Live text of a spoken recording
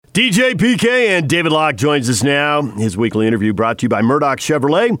DJ PK and David Locke joins us now. His weekly interview brought to you by Murdoch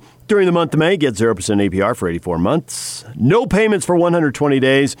Chevrolet. During the month of May, get 0% APR for 84 months. No payments for 120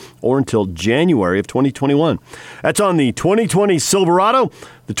 days or until January of 2021. That's on the 2020 Silverado,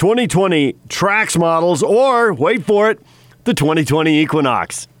 the 2020 Trax models, or, wait for it, the 2020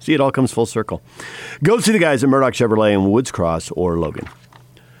 Equinox. See, it all comes full circle. Go see the guys at Murdoch Chevrolet in Woods Cross or Logan.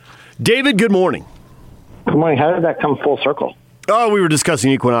 David, good morning. Good morning. How did that come full circle? Oh, we were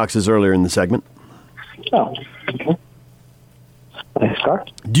discussing Equinoxes earlier in the segment. Oh, okay. Nice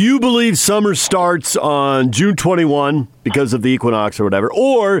start. Do you believe summer starts on June 21 because of the equinox or whatever,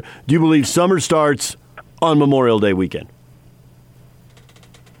 or do you believe summer starts on Memorial Day weekend?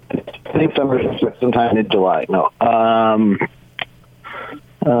 I think summer starts sometime in July. No. I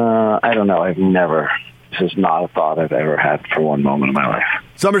don't know. This is not a thought I've ever had for one moment in my life.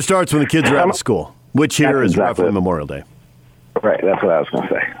 Summer starts when the kids are out of school, which here is exactly roughly Memorial Day. Right, that's what I was going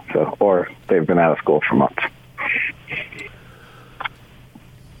to say. So, or they've been out of school for months.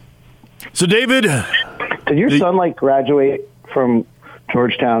 So, David, did your son graduate from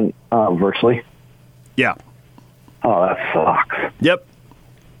Georgetown virtually? Yeah. Oh, that sucks. Yep.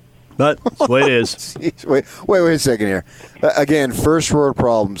 But that's the way it is. Jeez, wait a second here. Again, first world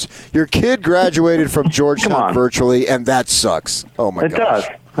problems. Your kid graduated from Georgetown virtually, and that sucks. Oh my gosh. It does.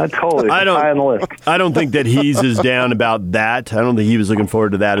 That totally is high on the list. I don't think that he's as down about that. I don't think he was looking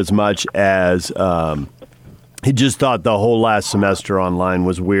forward to that as much as he just thought the whole last semester online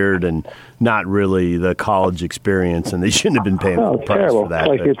was weird and not really the college experience, and they shouldn't have been paying the price for that.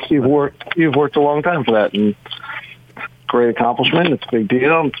 You've worked a long time for that, and great accomplishment. It's a big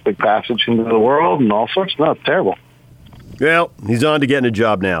deal. It's a big passage into the world and all sorts. No, it's terrible. Well, he's on to getting a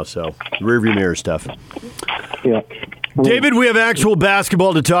job now, so rearview mirror stuff. Yeah. David, we have actual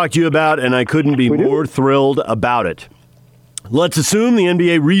basketball to talk to you about, and I couldn't be more thrilled about it. Let's assume the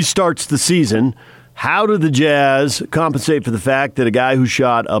NBA restarts the season. How do the Jazz compensate for the fact that a guy who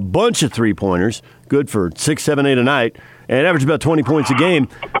shot a bunch of three-pointers, good for 6, 7, 8 a night, and averaged about 20 points a game,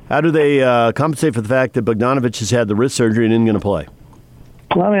 how do they compensate for the fact that Bogdanovich has had the wrist surgery and isn't going to play?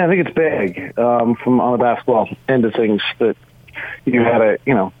 Well, I think it's big from on the basketball end of things that you had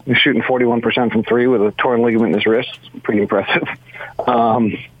you're shooting 41% from three with a torn ligament in his wrist. Pretty impressive.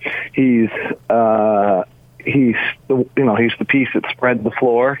 He's the piece that spread the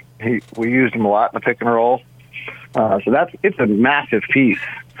floor. We used him a lot in the pick and roll. So it's a massive piece.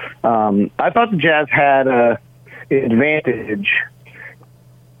 I thought the Jazz had an advantage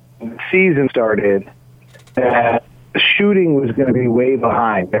when the season started that shooting was going to be way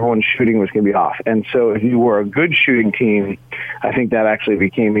behind. Everyone's shooting was going to be off. And so if you were a good shooting team, I think that actually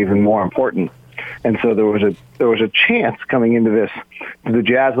became even more important. And so there was a chance coming into this that the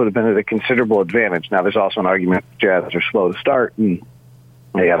Jazz would have been at a considerable advantage. Now, there's also an argument the Jazz are slow to start and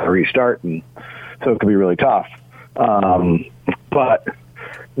they have to restart, and so it could be really tough. So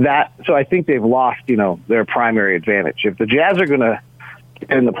I think they've lost, their primary advantage. If the Jazz are going to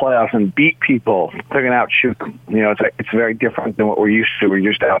get in the playoffs and beat people, they're going to outshoot them. It's very different than what we're used to. We're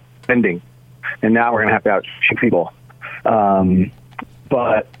used to outspending, and now we're going to have to outshoot people. And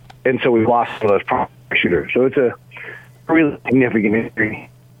so we've lost some of those primary shooters. So it's a really significant injury.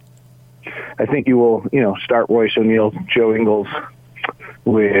 I think you will, start Royce O'Neal, Joe Ingles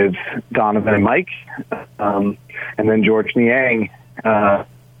with Donovan and Mike, and then George Niang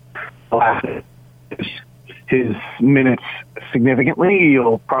his minutes significantly.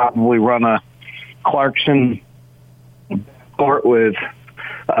 You'll probably run a Clarkson court with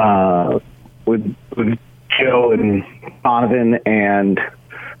Joe and Donovan and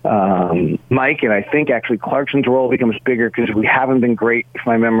Mike, and I think actually Clarkson's role becomes bigger because we haven't been great, if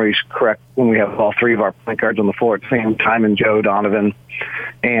my memory's correct, when we have all three of our point guards on the floor at the same time, and Joe, Donovan,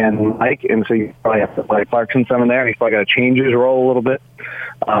 and Mike, and so you probably have to play Clarkson some in there, and he's probably got to change his role a little bit.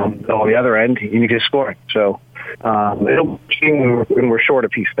 On the other end, you need his scoring. So it'll change when we're short a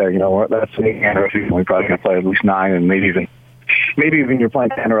piece there. That's the end of the season. We're probably going to play at least 9, and maybe even you're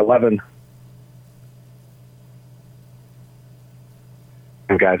playing 10 or 11.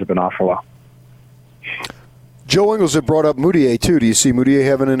 Guys have been off for a while. Joe Ingles had brought up Mudiay, too. Do you see Mudiay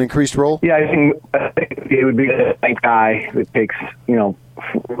having an increased role? Yeah, I think it would be a guy that takes,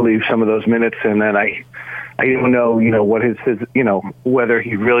 relieve some of those minutes, and then I don't know, what his whether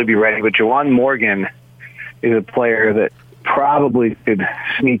he'd really be ready. But Juwan Morgan is a player that probably could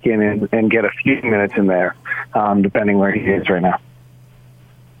sneak in and get a few minutes in there, depending where he is right now.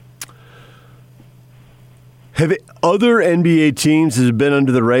 Have other NBA teams that have been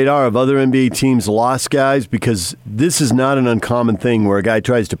under the radar, have other NBA teams lost guys? Because this is not an uncommon thing where a guy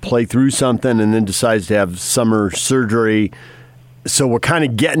tries to play through something and then decides to have summer surgery So we're kind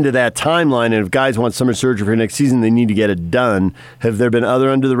of getting to that timeline, and if guys want summer surgery for next season, they need to get it done. Have there been other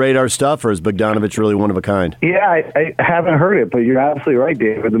under-the-radar stuff, or is Bogdanovich really one of a kind? Yeah, I haven't heard it, but you're absolutely right,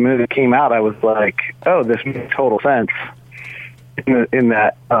 David. The minute it came out, I was like, oh, this makes total sense in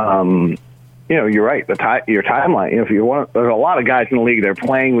that, you're right, your timeline. If you want, there's a lot of guys in the league, they're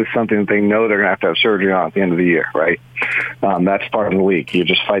playing with something that they know they're going to have surgery on at the end of the year, right? That's part of the league. You're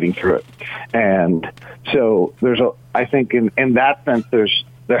just fighting through it. And so I think in that sense,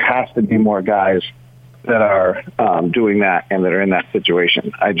 there has to be more guys that are doing that and that are in that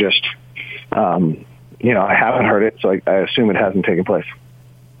situation. I just, I haven't heard it, so I assume it hasn't taken place.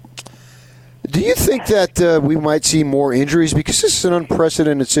 Do you think that we might see more injuries? Because this is an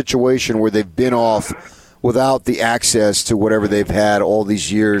unprecedented situation where they've been off without the access to whatever they've had all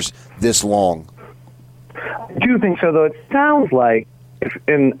these years this long. I do think so, though. It sounds like,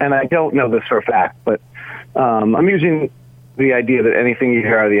 and I don't know this for a fact, but I'm using the idea that anything you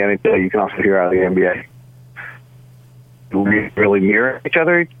hear out of the NHL, you can also hear out of the NBA. We really mirror each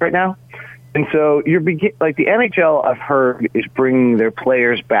other right now. And so like the NHL, I've heard, is bringing their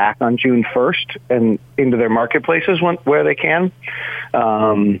players back on June 1st and into their marketplaces where they can.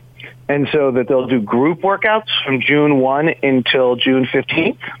 And so that they'll do group workouts from June 1 until June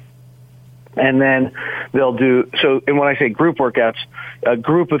 15th. And then they'll and when I say group workouts, a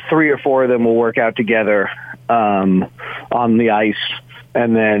group of 3 or 4 of them will work out together on the ice.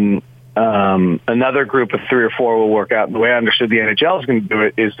 And then another group of 3 or 4 will work out. The way I understood the NHL is going to do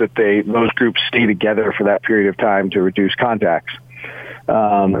it is that those groups stay together for that period of time to reduce contacts.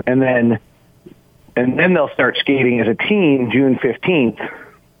 And then they'll start skating as a team June 15th.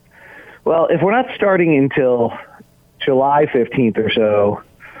 Well, if we're not starting until July 15th or so,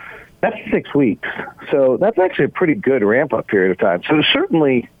 that's 6 weeks. So that's actually a pretty good ramp-up period of time. So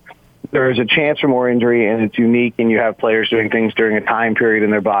certainly there's a chance for more injury, and it's unique, and you have players doing things during a time period in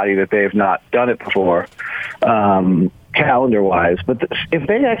their body that they have not done it before, calendar-wise. But if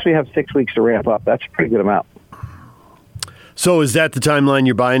they actually have 6 weeks to ramp up, that's a pretty good amount. So is that the timeline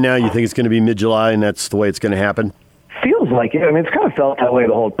you're buying now? You think it's going to be mid-July, and that's the way it's going to happen? Feels like it. I mean, it's kind of felt that way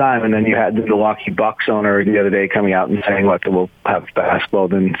the whole time, and then you had the Milwaukee Bucks owner the other day coming out and saying, look, we'll have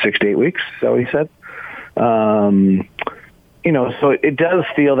basketball in 6 to 8 weeks. Is that what he said? So it does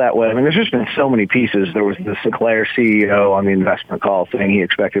feel that way. I mean, there's just been so many pieces. There was the Sinclair CEO on the investment call saying he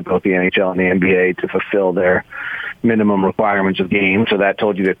expected both the NHL and the NBA to fulfill their minimum requirements of games. So that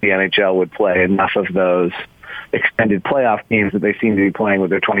told you that the NHL would play enough of those extended playoff games that they seem to be playing with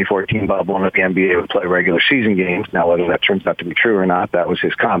their 2014 bubble, and that the NBA would play regular season games. Now, whether that turns out to be true or not, that was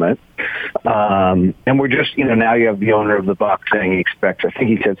his comment. And we're just, now you have the owner of the Bucks saying he expects, I think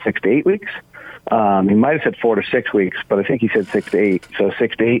he said 6 to 8 weeks. He might have said 4 to 6 weeks, but I think he said 6 to 8. So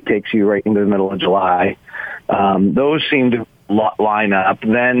 6 to 8 takes you right into the middle of July. Those seem to line up.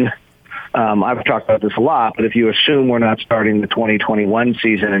 Then I've talked about this a lot, but if you assume we're not starting the 2021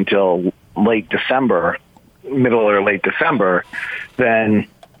 season until late December, middle or late December, then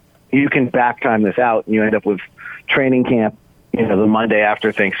you can back time this out, and you end up with training camp, the Monday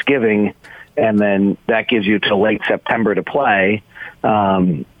after Thanksgiving, and then that gives you till late September to play.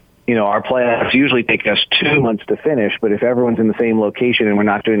 Our playoffs usually take us 2 months to finish, but if everyone's in the same location and we're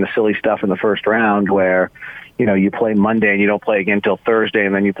not doing the silly stuff in the first round where, you play Monday and you don't play again until Thursday,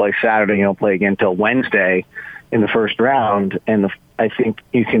 and then you play Saturday and you don't play again until Wednesday in the first round, and I think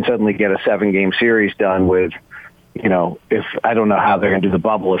you can suddenly get a 7-game series done with, if I don't know how they're going to do the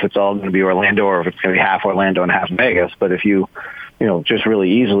bubble, if it's all going to be Orlando or if it's going to be half Orlando and half Vegas, but if you just really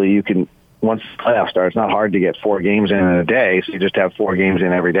easily, you can, once the playoffs start, it's not hard to get 4 games in a day, so you just have 4 games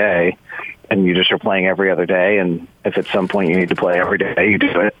in every day, and you just are playing every other day, and if at some point you need to play every day, you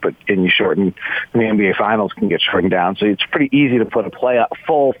do it, and you shorten, the NBA Finals can get shortened down, so it's pretty easy to put a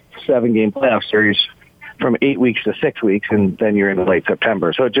full 7-game playoff series from 8 weeks to 6 weeks, and then you're in late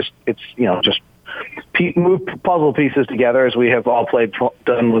September. So it's move puzzle pieces together, as we have all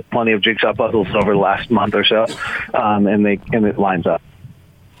done with plenty of jigsaw puzzles over the last month or so, and it lines up.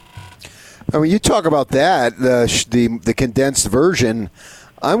 I mean, you talk about that, the condensed version.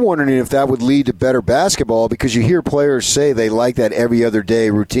 I'm wondering if that would lead to better basketball, because you hear players say they like that every other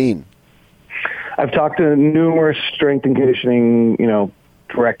day routine. I've talked to numerous strength and conditioning,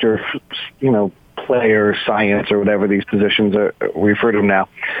 director, player science or whatever these positions are, we refer to them now.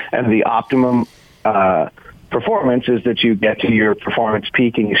 And the optimum performance is that you get to your performance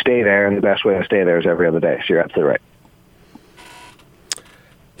peak and you stay there, and the best way to stay there is every other day. So you're absolutely right.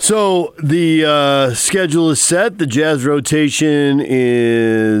 So the schedule is set. The Jazz rotation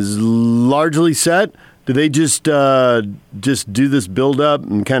is largely set. Do they just do this build-up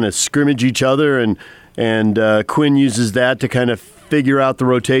and kind of scrimmage each other and and Quinn uses that to kind of figure out the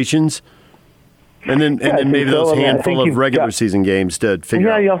rotations. And then maybe those handful of regular season games to figure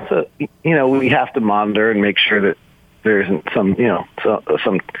out. Yeah, you also, we have to monitor and make sure that there isn't some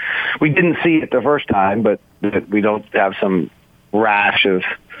we didn't see it the first time, but that we don't have some rash of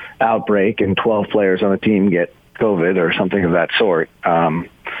outbreak and 12 players on a team get COVID or something of that sort.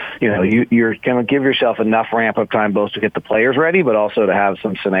 You're going to give yourself enough ramp-up time both to get the players ready, but also to have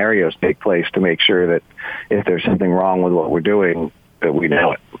some scenarios take place to make sure that if there's something wrong with what we're doing, that we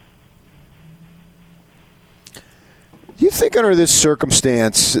know it. Do you think under this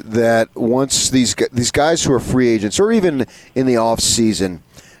circumstance that once these guys who are free agents, or even in the off season,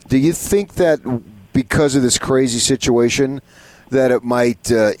 do you think that because of this crazy situation that it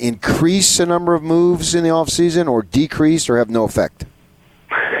might increase the number of moves in the off season, or decrease, or have no effect?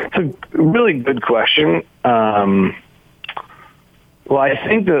 It's a really good question. Well, I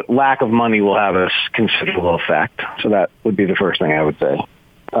think the lack of money will have a considerable effect. So that would be the first thing I would say.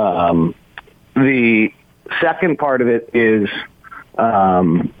 The second part of it is,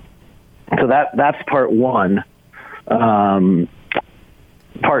 so that's part one. Part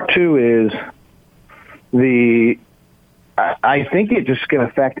two is I think it's just going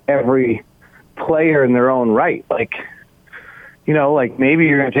to affect every player in their own right. Like maybe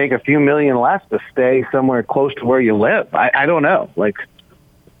you're going to take a few million less to stay somewhere close to where you live. I don't know. Like,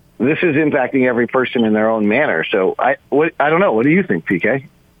 this is impacting every person in their own manner. So I don't know. What do you think, PK?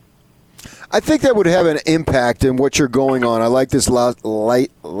 I think that would have an impact in what you're going on. I like this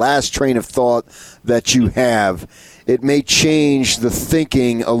last train of thought that you have. It may change the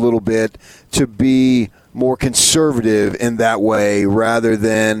thinking a little bit to be more conservative in that way rather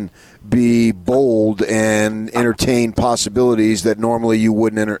than be bold and entertain possibilities that normally you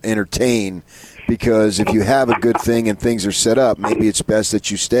wouldn't entertain. Because if you have a good thing and things are set up, maybe it's best that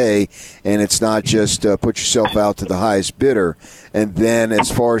you stay and it's not just put yourself out to the highest bidder. And then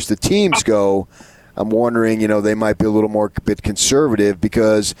as far as the teams go, I'm wondering, they might be a little more bit conservative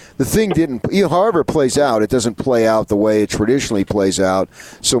because the thing didn't, however it plays out, it doesn't play out the way it traditionally plays out.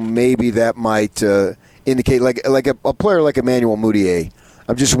 So maybe that might indicate, like a player like Emmanuel Mudiay.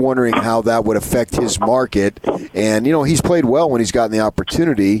 I'm just wondering how that would affect his market. And, he's played well when he's gotten the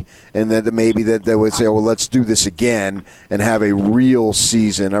opportunity, and that maybe that they would say, well, let's do this again and have a real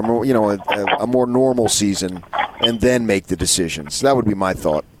season, a more normal season, and then make the decisions. That would be my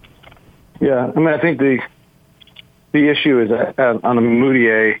thought. Yeah, I think the issue is that on a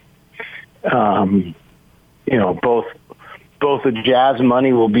Mudiay, both the Jazz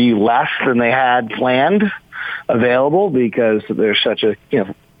money will be less than they had planned available because there's such a,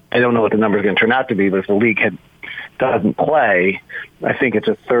 I don't know what the number is going to turn out to be, but if the league doesn't play, I think it's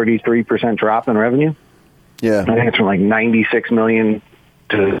a 33% drop in revenue. Yeah. I think it's from like 96 million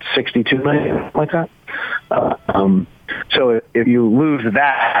to 62 million, like that. So if you lose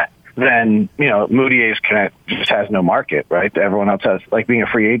that, then, Mudiay's just has no market, right? Everyone else has, like, being a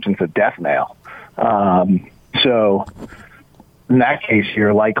free agent's a death nail. So in that case,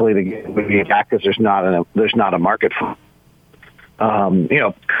 you're likely to get Mudiay back because there's not a market for him.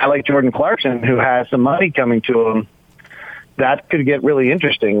 I like Jordan Clarkson, who has some money coming to him. That could get really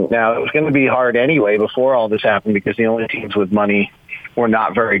interesting. Now, it was going to be hard anyway before all this happened because the only teams with money were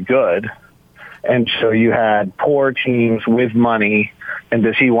not very good. And so you had poor teams with money. And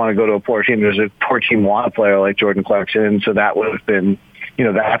does he want to go to a poor team? Does a poor team want a player like Jordan Clarkson? And so that would have been,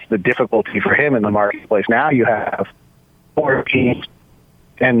 that's the difficulty for him in the marketplace. Now you have poor teams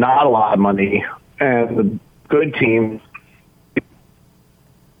and not a lot of money, and the good teams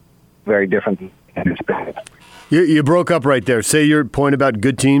very different. You broke up right there. Say your point about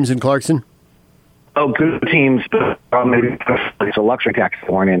good teams in Clarkson. Oh, good teams, but maybe it's a luxury tax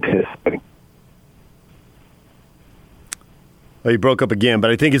they weren't anticipating. Well, you broke up again, but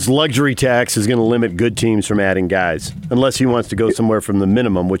I think his luxury tax is going to limit good teams from adding guys, unless he wants to go somewhere from the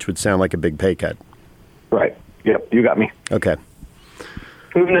minimum, which would sound like a big pay cut. Right. Yep, you got me. Okay.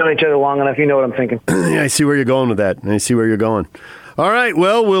 We've known each other long enough. You know what I'm thinking. Yeah, I see where you're going with that. I see where you're going. All right.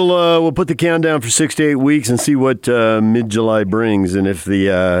 Well, we'll put the countdown for 6 to 8 weeks and see what mid-July brings, and if the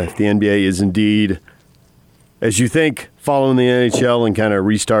NBA is indeed, as you think, following the NHL and kind of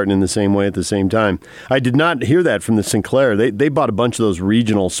restarting in the same way at the same time. I did not hear that from the Sinclair. They bought a bunch of those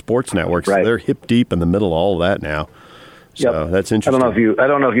regional sports networks. Right. So they're hip deep in the middle of all of that now. So that's interesting. I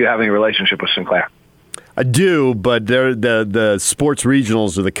don't know if you have any relationship with Sinclair. I do, but they're the sports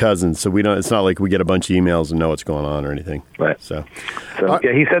regionals are the cousins, so we don't. It's not like we get a bunch of emails and know what's going on or anything. Right. So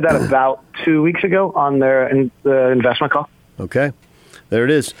yeah, he said that about 2 weeks ago on the investment call. Okay, there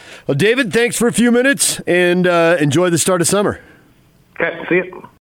it is. Well, David, thanks for a few minutes, and enjoy the start of summer. Okay, see you.